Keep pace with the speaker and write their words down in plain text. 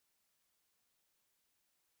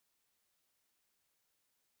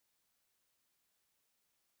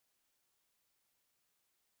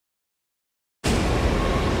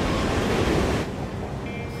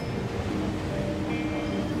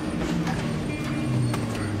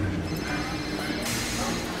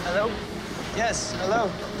Yes, hello.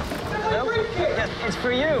 Hello? Yes, it's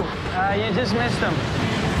for you. You just missed them.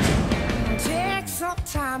 Take some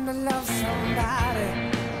time to love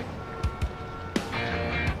somebody.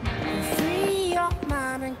 Free your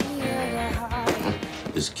mind and clear your heart.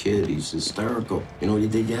 This kid, he's hysterical. You know what he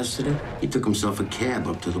did yesterday? He took himself a cab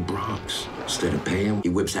up to the Bronx. Instead of paying, he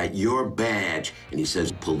whips out your badge and he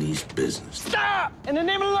says police business. Stop! In the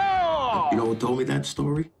name of the law! You know who told me that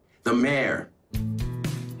story? The mayor.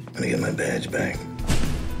 I'm gonna get my badge back.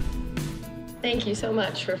 Thank you so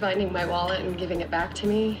much for finding my wallet and giving it back to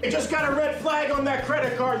me. I just got a red flag on that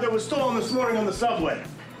credit card that was stolen this morning on the subway.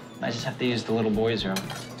 I just have to use the little boy's room.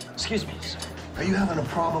 Excuse me, sir. Are you having a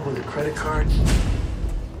problem with a credit card?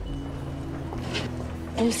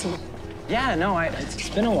 Lucy. Yeah, no, it's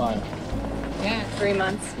been a while. Yeah, 3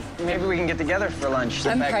 months. Maybe we can get together for lunch.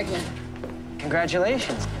 I'm pregnant.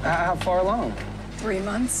 Congratulations. How far along? 3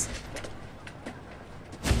 months.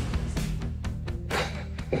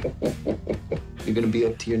 You're gonna be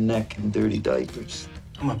up to your neck in dirty diapers.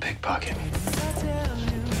 I'm a pickpocket.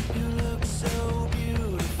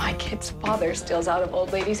 My kid's father steals out of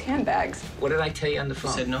old ladies' handbags. What did I tell you on the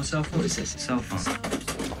phone? You said no cell phone? What is this? Cell phone.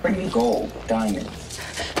 Bring me gold, diamonds.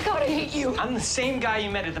 God, I hate you. I'm the same guy you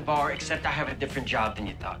met at the bar, except I have a different job than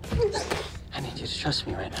you thought. I need you to trust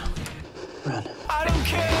me right now. Run. I don't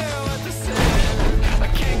care what they say. I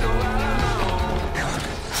can't go out alone.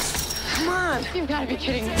 Come on. You've got to be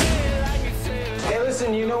kidding me. Hey,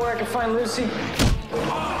 listen, you know where I can find Lucy?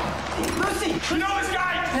 Lucy! You know this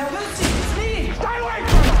guy? Now, Lucy, it's me! Stay away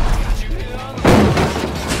from him!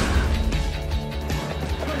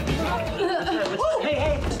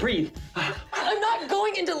 Hey, breathe. I'm not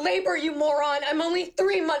going into labor, you moron. I'm only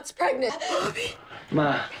 3 months pregnant.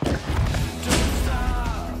 Ma.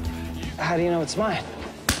 How do you know it's mine?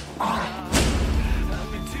 I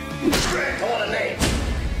want a name.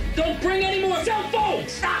 Don't bring any more cell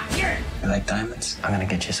phones! Stop here! You like diamonds? I'm gonna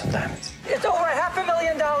get you some diamonds. It's over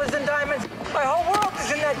 $500,000 in diamonds. My whole world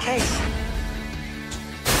is in that case.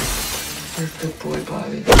 You're a good boy,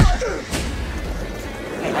 Bobby.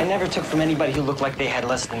 I never took from anybody who looked like they had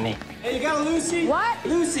less than me. Hey, you got a Lucy? What?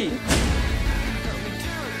 Lucy.